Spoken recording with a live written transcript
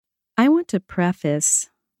want to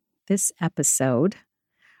preface this episode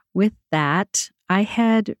with that I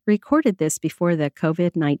had recorded this before the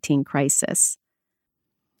COVID-19 crisis.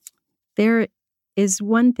 There is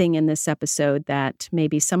one thing in this episode that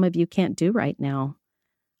maybe some of you can't do right now,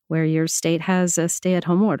 where your state has a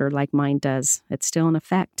stay-at-home order like mine does. It's still in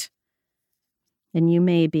effect. And you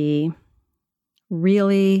may be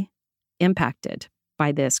really impacted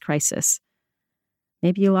by this crisis.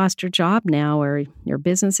 Maybe you lost your job now, or your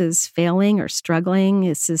business is failing or struggling.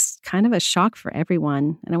 It's just kind of a shock for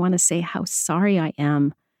everyone. And I want to say how sorry I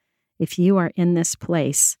am if you are in this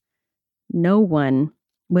place. No one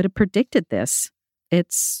would have predicted this.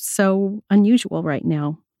 It's so unusual right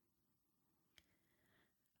now.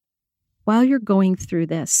 While you're going through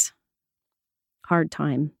this hard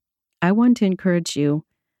time, I want to encourage you,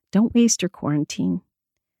 don't waste your quarantine.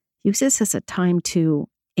 Use this as a time to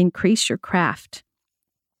increase your craft,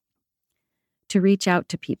 to reach out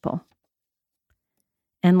to people.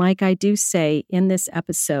 And like I do say in this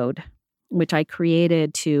episode, which I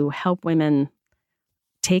created to help women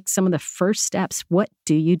take some of the first steps, what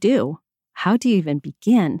do you do? How do you even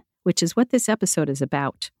begin? Which is what this episode is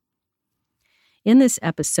about. In this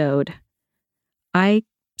episode, I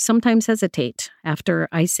sometimes hesitate after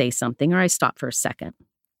I say something, or I stop for a second.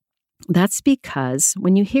 That's because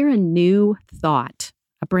when you hear a new thought,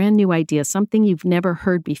 a brand new idea, something you've never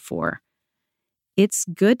heard before, it's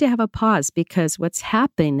good to have a pause, because what's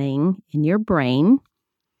happening in your brain,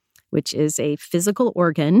 which is a physical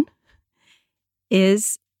organ,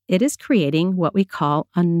 is creating what we call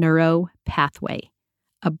a neuropathway,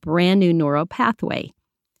 a brand new neuropathway.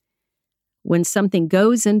 When something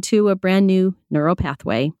goes into a brand new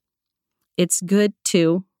neuropathway, it's good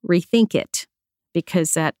to rethink it,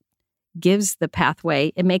 because that gives the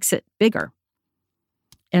pathway, it makes it bigger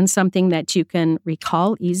and something that you can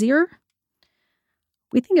recall easier.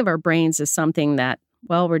 We think of our brains as something that,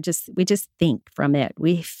 well, we just think from it.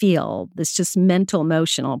 We feel this just mental,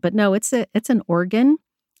 emotional. But no, it's an organ,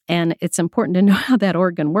 and it's important to know how that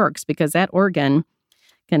organ works, because that organ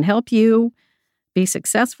can help you be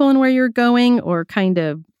successful in where you're going, or kind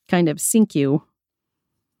of sink you.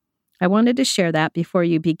 I wanted to share that before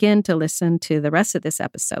you begin to listen to the rest of this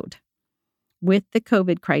episode, with the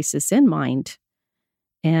COVID crisis in mind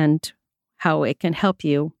and how it can help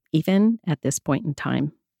you even at this point in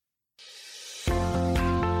time.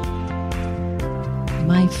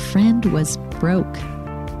 My friend was broke.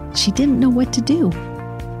 She didn't know what to do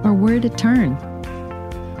or where to turn.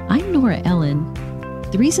 I'm Nora Ellen.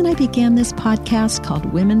 The reason I began this podcast called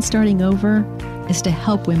Women Starting Over is to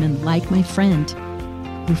help women like my friend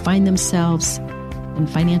who find themselves in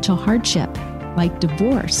financial hardship, like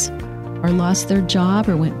divorce, or lost their job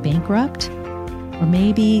or went bankrupt, or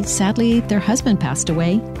maybe, sadly, their husband passed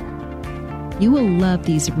away. You will love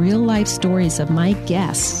these real-life stories of my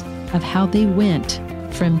guests of how they went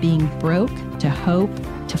from being broke to hope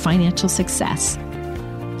to financial success.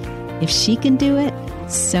 If she can do it,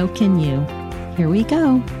 so can you. Here we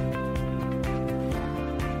go.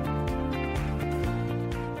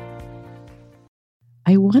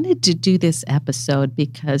 I wanted to do this episode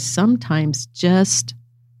because sometimes just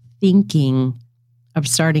thinking of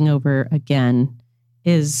starting over again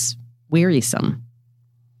is wearisome.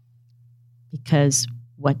 Because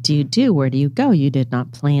what do you do? Where do you go? You did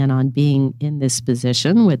not plan on being in this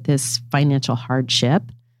position with this financial hardship.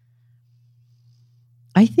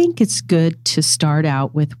 I think it's good to start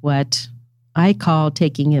out with what I call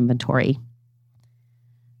taking inventory.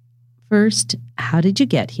 First, how did you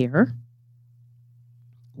get here?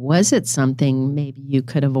 Was it something maybe you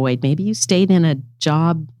could avoid? Maybe you stayed in a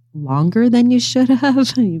job longer than you should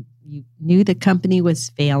have. You knew the company was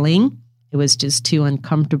failing. It was just too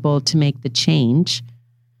uncomfortable to make the change.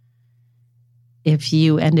 If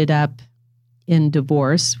you ended up in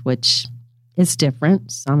divorce, which is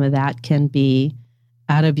different, some of that can be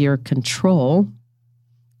out of your control.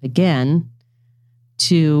 Again,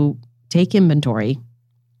 to take inventory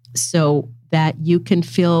so that you can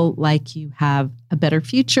feel like you have a better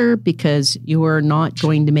future, because you are not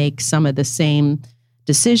going to make some of the same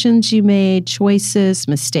decisions you made, choices,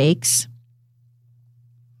 mistakes.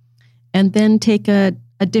 And then take a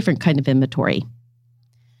different kind of inventory.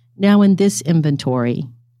 Now, in this inventory,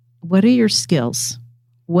 what are your skills?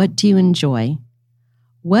 What do you enjoy?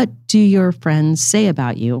 What do your friends say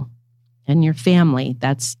about you and your family?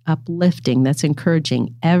 That's uplifting, that's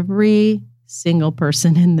encouraging. Every single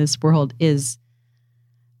person in this world is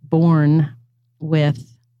born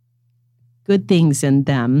with good things in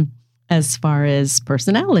them as far as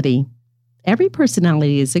personality. Every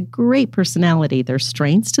personality is a great personality. There's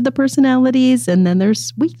strengths to the personalities, and then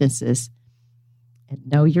there's weaknesses. and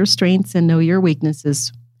know your strengths and know your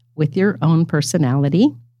weaknesses with your own personality.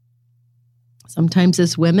 Sometimes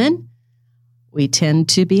as women, we tend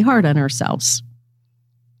to be hard on ourselves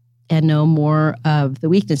and know more of the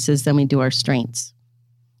weaknesses than we do our strengths.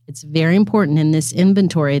 It's very important in this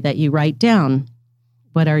inventory that you write down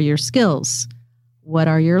what are your skills, what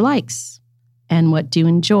are your likes, and what do you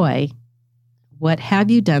enjoy? What have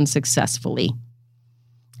you done successfully?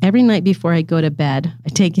 Every night before I go to bed, I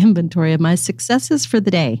take inventory of my successes for the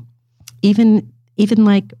day. Even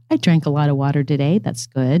like I drank a lot of water today, that's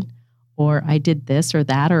good. Or I did this or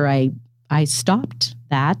that, or I stopped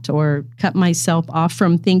that, or cut myself off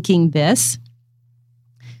from thinking this.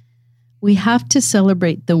 We have to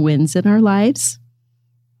celebrate the wins in our lives.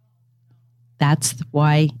 That's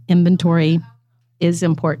why inventory is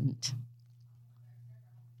important.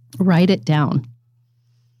 Write it down.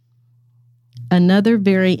 Another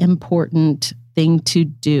very important thing to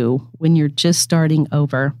do when you're just starting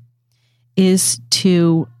over is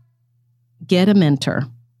to get a mentor.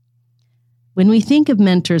 When we think of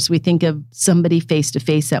mentors, we think of somebody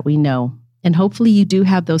face-to-face that we know. And hopefully you do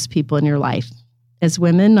have those people in your life. As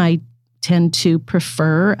women, I tend to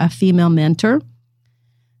prefer a female mentor.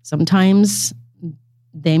 Sometimes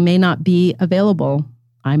they may not be available.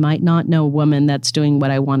 I might not know a woman that's doing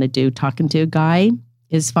what I want to do. Talking to a guy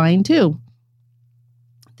is fine too.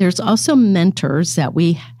 There's also mentors that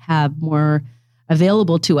we have more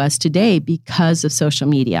available to us today because of social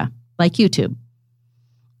media, like YouTube.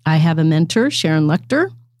 I have a mentor, Sharon Lecter.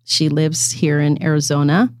 She lives here in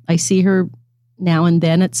Arizona. I see her now and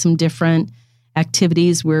then at some different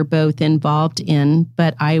activities we're both involved in,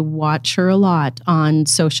 but I watch her a lot on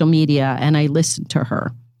social media and I listen to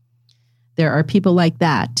her. There are people like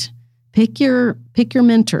that. Pick your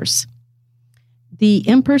mentors. The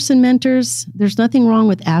in-person mentors, there's nothing wrong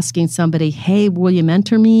with asking somebody, hey, will you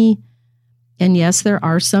mentor me? And yes, there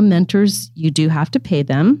are some mentors, you do have to pay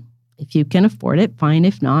them. If you can afford it, fine.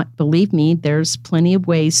 If not, believe me, there's plenty of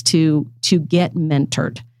ways to get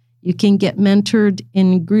mentored. You can get mentored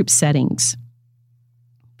in group settings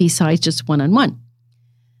besides just one-on-one.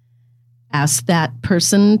 Ask that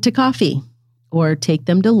person to coffee or take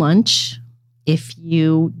them to lunch. If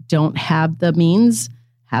you don't have the means,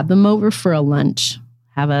 have them over for a lunch.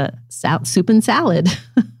 Have a soup and salad.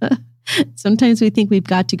 Sometimes we think we've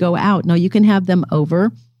got to go out. No, you can have them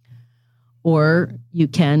over, or you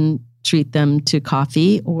can treat them to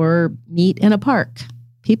coffee or meet in a park.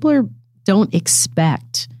 People don't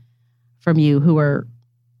expect from you who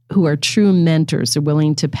are true mentors, are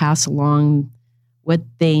willing to pass along what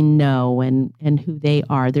they know and who they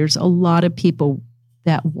are. There's a lot of people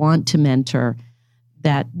that want to mentor,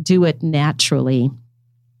 that do it naturally,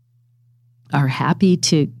 are happy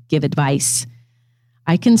to give advice.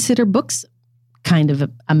 I consider books kind of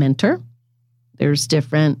a mentor. There's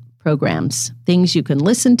different programs, things you can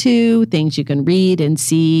listen to, things you can read and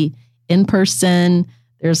see in person.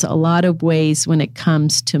 There's a lot of ways when it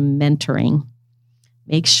comes to mentoring.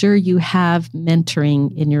 Make sure you have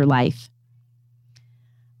mentoring in your life.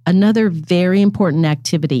 Another very important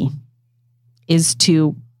activity is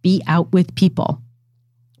to be out with people.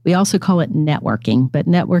 We also call it networking, but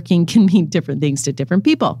networking can mean different things to different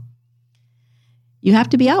people. You have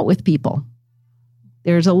to be out with people.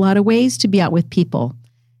 There's a lot of ways to be out with people.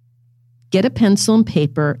 Get a pencil and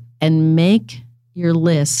paper and make your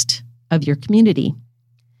list of your community.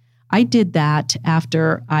 I did that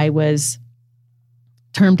after I was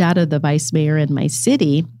termed out of the vice mayor in my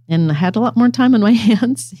city, and I had a lot more time on my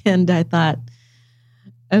hands. And I thought,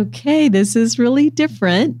 okay, this is really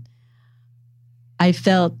different. I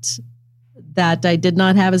felt that I did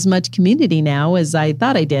not have as much community now as I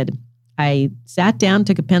thought I did. I sat down,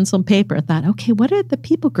 took a pencil and paper, thought, okay, what are the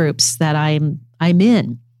people groups that I'm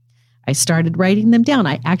in? I started writing them down.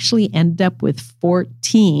 I actually ended up with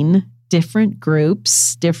 14 different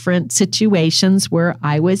groups, different situations where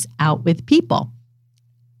I was out with people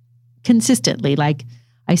consistently. Like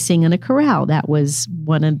I sing in a chorale. That was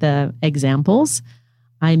one of the examples.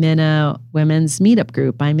 I'm in a women's meetup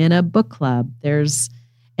group. I'm in a book club.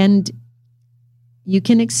 And you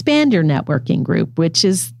can expand your networking group, this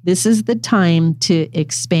is the time to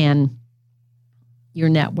expand your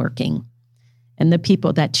networking and the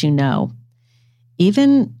people that you know.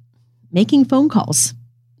 Even making phone calls.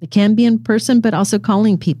 It can be in person, but also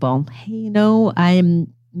calling people. Hey,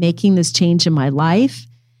 I'm making this change in my life,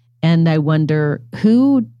 and I wonder,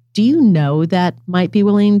 who do you know that might be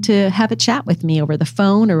willing to have a chat with me over the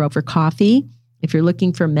phone or over coffee? If you're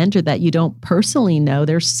looking for a mentor that you don't personally know,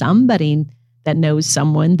 there's somebody that knows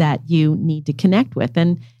someone that you need to connect with.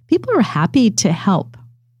 And people are happy to help.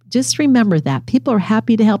 Just remember that. People are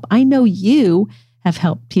happy to help. I know you have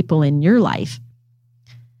helped people in your life.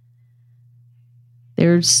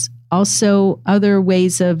 There's also other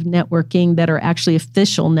ways of networking that are actually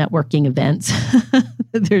official networking events.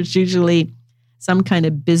 There's usually some kind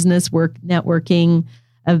of business work networking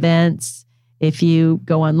events. If you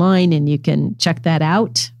go online and you can check that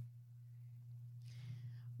out.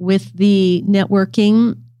 With the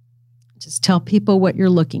networking, just tell people what you're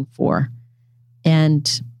looking for.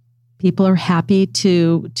 And people are happy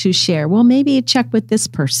to share. Well, maybe check with this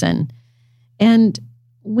person. And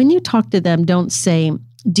when you talk to them, don't say,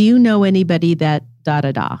 do you know anybody that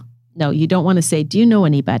da-da-da? No, you don't want to say, do you know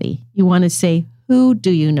anybody? You want to say, who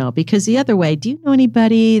do you know? Because the other way, do you know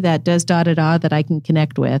anybody that does da-da-da that I can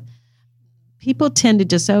connect with? People tend to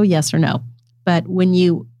just, oh, yes or no. But when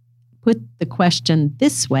you put the question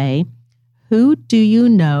this way, who do you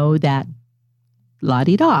know that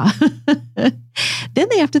la-di-da? Then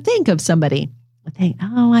they have to think of somebody. They,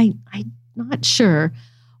 I'm not sure.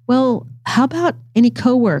 Well, how about any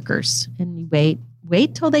coworkers? And you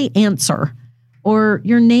wait till they answer. Or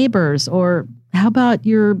your neighbors, or how about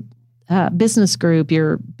your business group,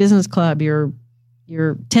 your business club, your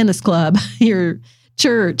tennis club, your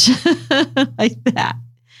church, like that.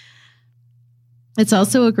 It's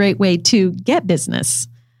also a great way to get business,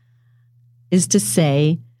 is to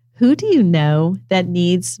say, who do you know that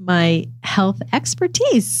needs my health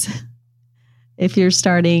expertise? If you're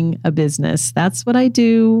starting a business, that's what I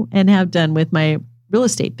do and have done with my real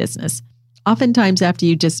estate business. Oftentimes, after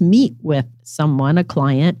you just meet with someone, a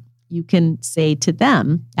client, you can say to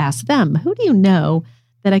them, ask them, who do you know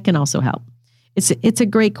that I can also help? It's a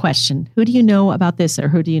great question. Who do you know about this, or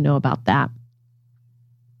who do you know about that?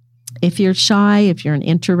 If you're shy, if you're an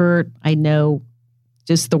introvert, I know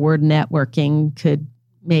just the word networking could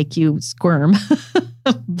make you squirm.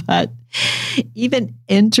 But even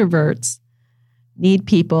introverts need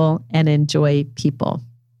people and enjoy people.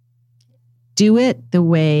 Do it the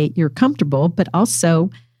way you're comfortable, but also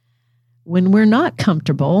when we're not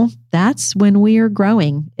comfortable, that's when we are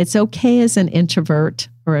growing. It's okay as an introvert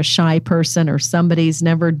or a shy person or somebody who's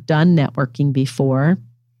never done networking before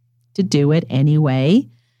to do it anyway,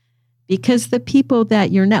 because the people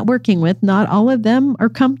that you're networking with, not all of them are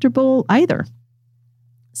comfortable either.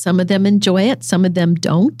 Some of them enjoy it, some of them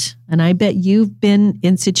don't. And I bet you've been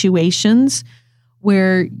in situations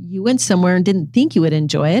where you went somewhere and didn't think you would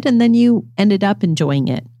enjoy it, and then you ended up enjoying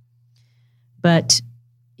it. But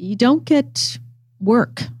you don't get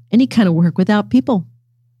work, any kind of work, without people.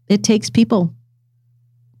 It takes people.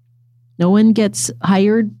 No one gets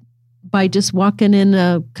hired by just walking in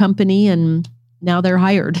a company and now they're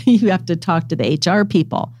hired. You have to talk to the HR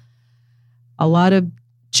people. A lot of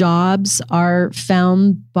jobs are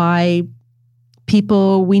found by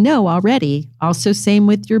people we know already. Also, same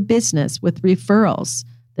with your business, with referrals.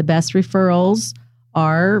 The best referrals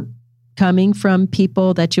are coming from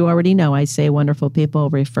people that you already know. I say wonderful people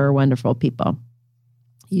refer wonderful people.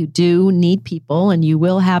 You do need people and you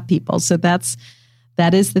will have people. So that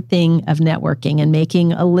is the thing of networking, and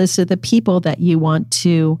making a list of the people that you want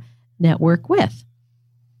to network with.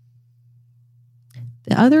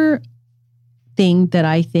 The other thing that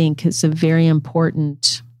I think is very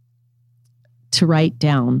important to write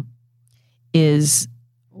down is,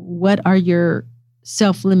 what are your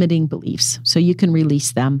self-limiting beliefs, so you can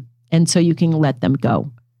release them and so you can let them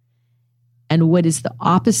go? And what is the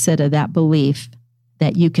opposite of that belief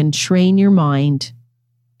that you can train your mind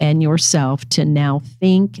and yourself to now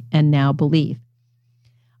think and now believe?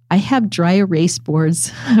 I have dry erase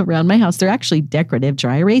boards around my house. They're actually decorative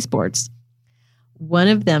dry erase boards. One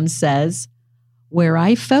of them says, where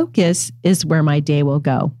I focus is where my day will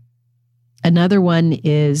go. Another one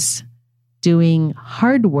is doing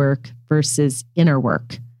hard work versus inner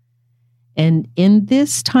work. And in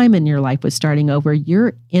this time in your life with starting over,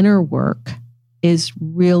 your inner work is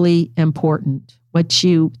really important. What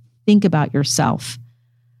you think about yourself,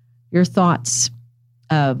 your thoughts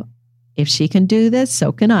of, if she can do this,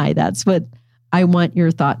 so can I. That's what I want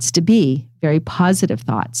your thoughts to be, very positive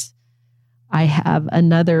thoughts. I have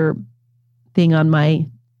another thing on my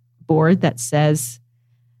board that says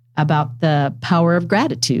about the power of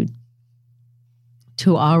gratitude,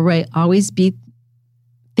 to always be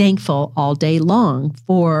thankful all day long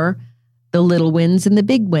for the little wins and the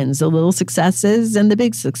big wins, the little successes and the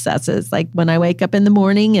big successes. Like when I wake up in the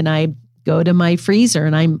morning and I go to my freezer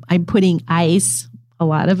and I'm putting ice.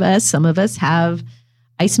 Some of us have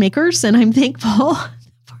ice makers, and I'm thankful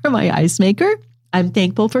for my ice maker. I'm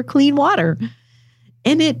thankful for clean water.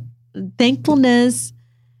 And thankfulness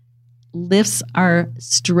lifts our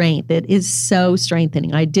strength. It is so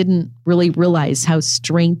strengthening. I didn't really realize how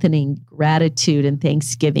strengthening gratitude and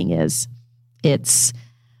thanksgiving is. There's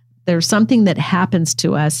something that happens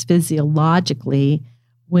to us physiologically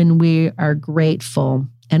when we are grateful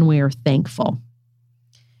and we are thankful.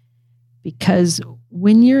 Because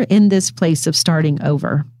when you're in this place of starting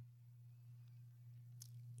over,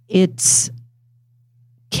 it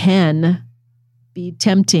can be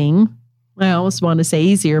tempting. I almost want to say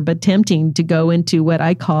easier, but tempting to go into what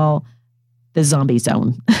I call the zombie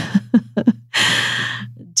zone.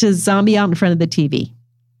 To zombie out in front of the TV.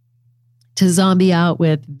 To zombie out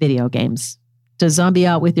with video games. To zombie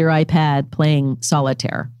out with your iPad playing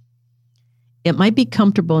solitaire. It might be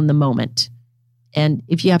comfortable in the moment. And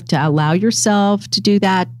if you have to allow yourself to do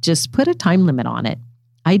that, just put a time limit on it.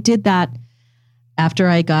 I did that after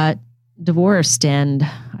I got divorced and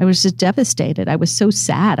I was just devastated. I was so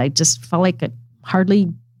sad. I just felt like I could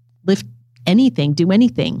hardly lift anything, do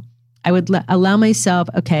anything. I would allow myself,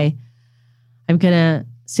 okay, I'm going to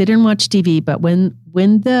sit here and watch TV, but when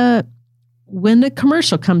the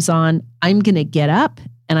commercial comes on, I'm going to get up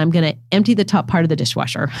and I'm going to empty the top part of the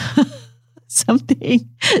dishwasher.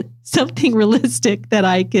 Something realistic that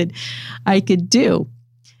I could do.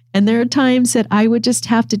 And there are times that I would just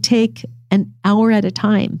have to take an hour at a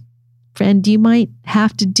time. Friend, you might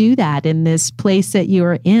have to do that in this place that you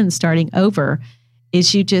are in starting over,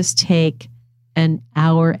 is you just take an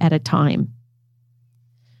hour at a time.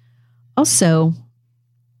 Also,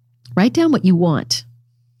 write down what you want.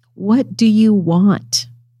 What do you want?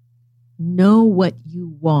 Know what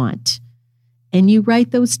you want. And you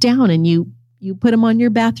write those down and you put them on your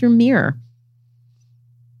bathroom mirror.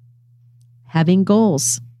 Having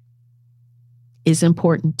goals is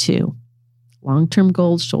important too. Long-term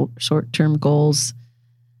goals, short-term goals.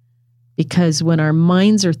 Because when our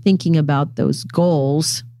minds are thinking about those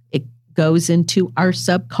goals, it goes into our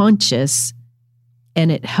subconscious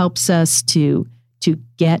and it helps us to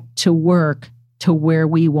get to work to where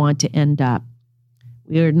we want to end up.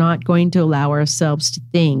 We are not going to allow ourselves to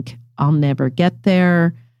think, I'll never get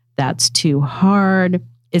there. That's too hard.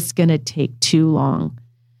 It's going to take too long.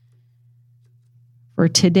 For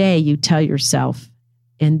today, you tell yourself,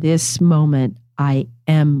 in this moment, I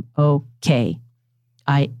am okay.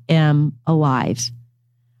 I am alive.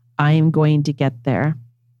 I am going to get there.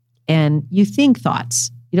 And you think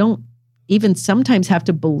thoughts. You don't even sometimes have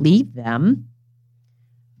to believe them,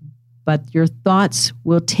 but your thoughts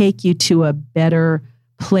will take you to a better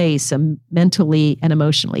place mentally and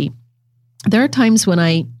emotionally. There are times when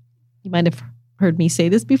you might have heard me say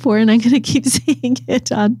this before, and I'm going to keep saying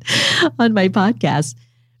it on my podcast.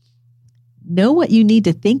 Know what you need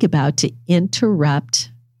to think about to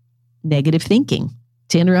interrupt negative thinking,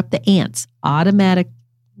 to interrupt the ants, automatic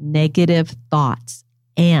negative thoughts,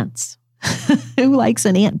 ants. Who likes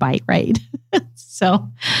an ant bite, right? So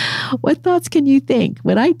what thoughts can you think?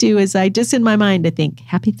 What I do is I just in my mind, I think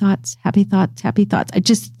happy thoughts, happy thoughts, happy thoughts. I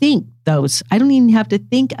just think those. I don't even have to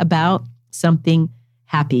think about something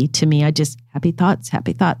happy to me. I just happy thoughts,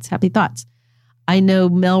 happy thoughts, happy thoughts. I know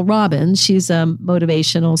Mel Robbins, she's a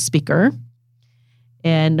motivational speaker.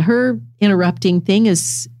 And her interrupting thing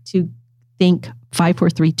is to think 5, 4,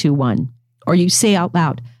 3, 2, 1. Or you say out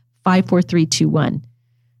loud, 5, 4, 3, 2, 1.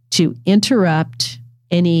 To interrupt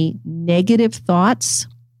any negative thoughts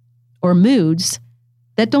or moods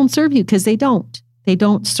that don't serve you, because they don't. They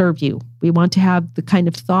don't serve you. We want to have the kind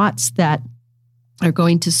of thoughts that are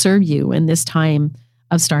going to serve you in this time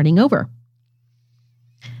of starting over.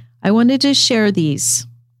 I wanted to share these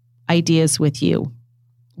ideas with you,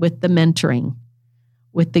 with the mentoring,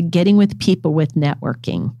 with the getting with people, with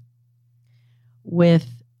networking, with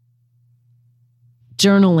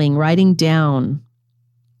journaling, writing down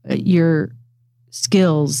your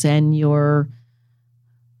skills and your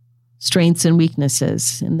strengths and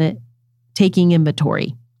weaknesses, and the taking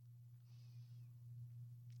inventory.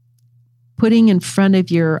 Putting in front of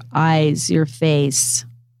your eyes, your face,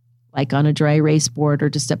 like on a dry erase board or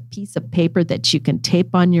just a piece of paper that you can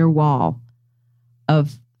tape on your wall,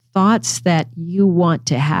 of thoughts that you want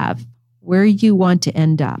to have, where you want to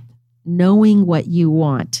end up, knowing what you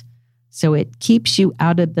want. So it keeps you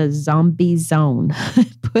out of the zombie zone.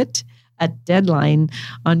 Put a deadline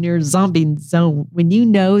on your zombie zone. When you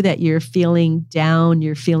know that you're feeling down,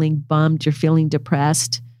 you're feeling bummed, you're feeling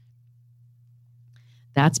depressed,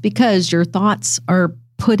 that's because your thoughts are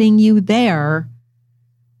putting you there.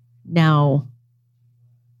 Now,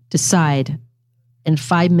 decide, in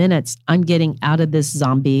 5 minutes, I'm getting out of this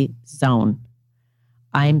zombie zone.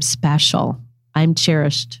 I'm special. I'm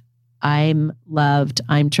cherished. I'm loved.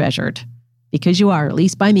 I'm treasured. Because you are, at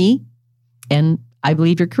least by me. And I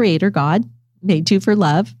believe your creator, God, made you for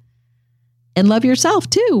love. And love yourself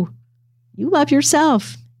too. You love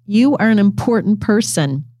yourself. You are an important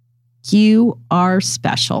person. You are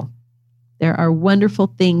special. There are wonderful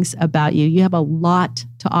things about you. You have a lot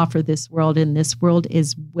to offer this world, and this world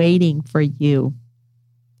is waiting for you.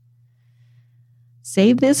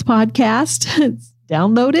 Save this podcast,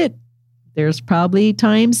 download it. There's probably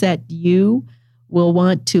times that you will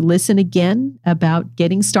want to listen again about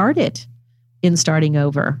getting started in starting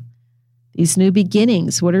over. These new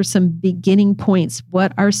beginnings, what are some beginning points?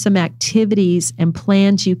 What are some activities and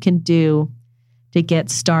plans you can do to get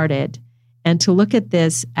started and to look at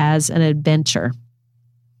this as an adventure?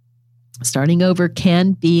 Starting over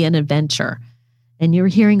can be an adventure. And you're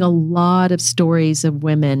hearing a lot of stories of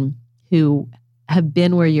women who have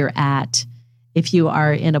been where you're at if you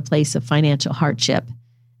are in a place of financial hardship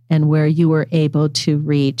and where you were able to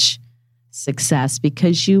reach success,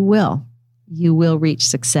 because you will reach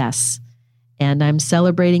success. And I'm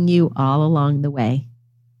celebrating you all along the way.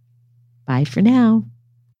 Bye for now.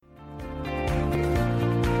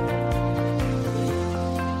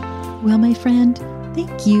 Well, my friend,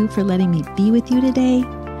 thank you for letting me be with you today.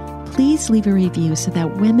 Please leave a review so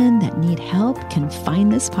that women that need help can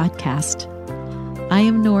find this podcast. I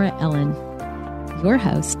am Nora Ellen, your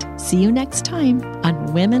host. See you next time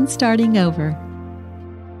on Women Starting Over.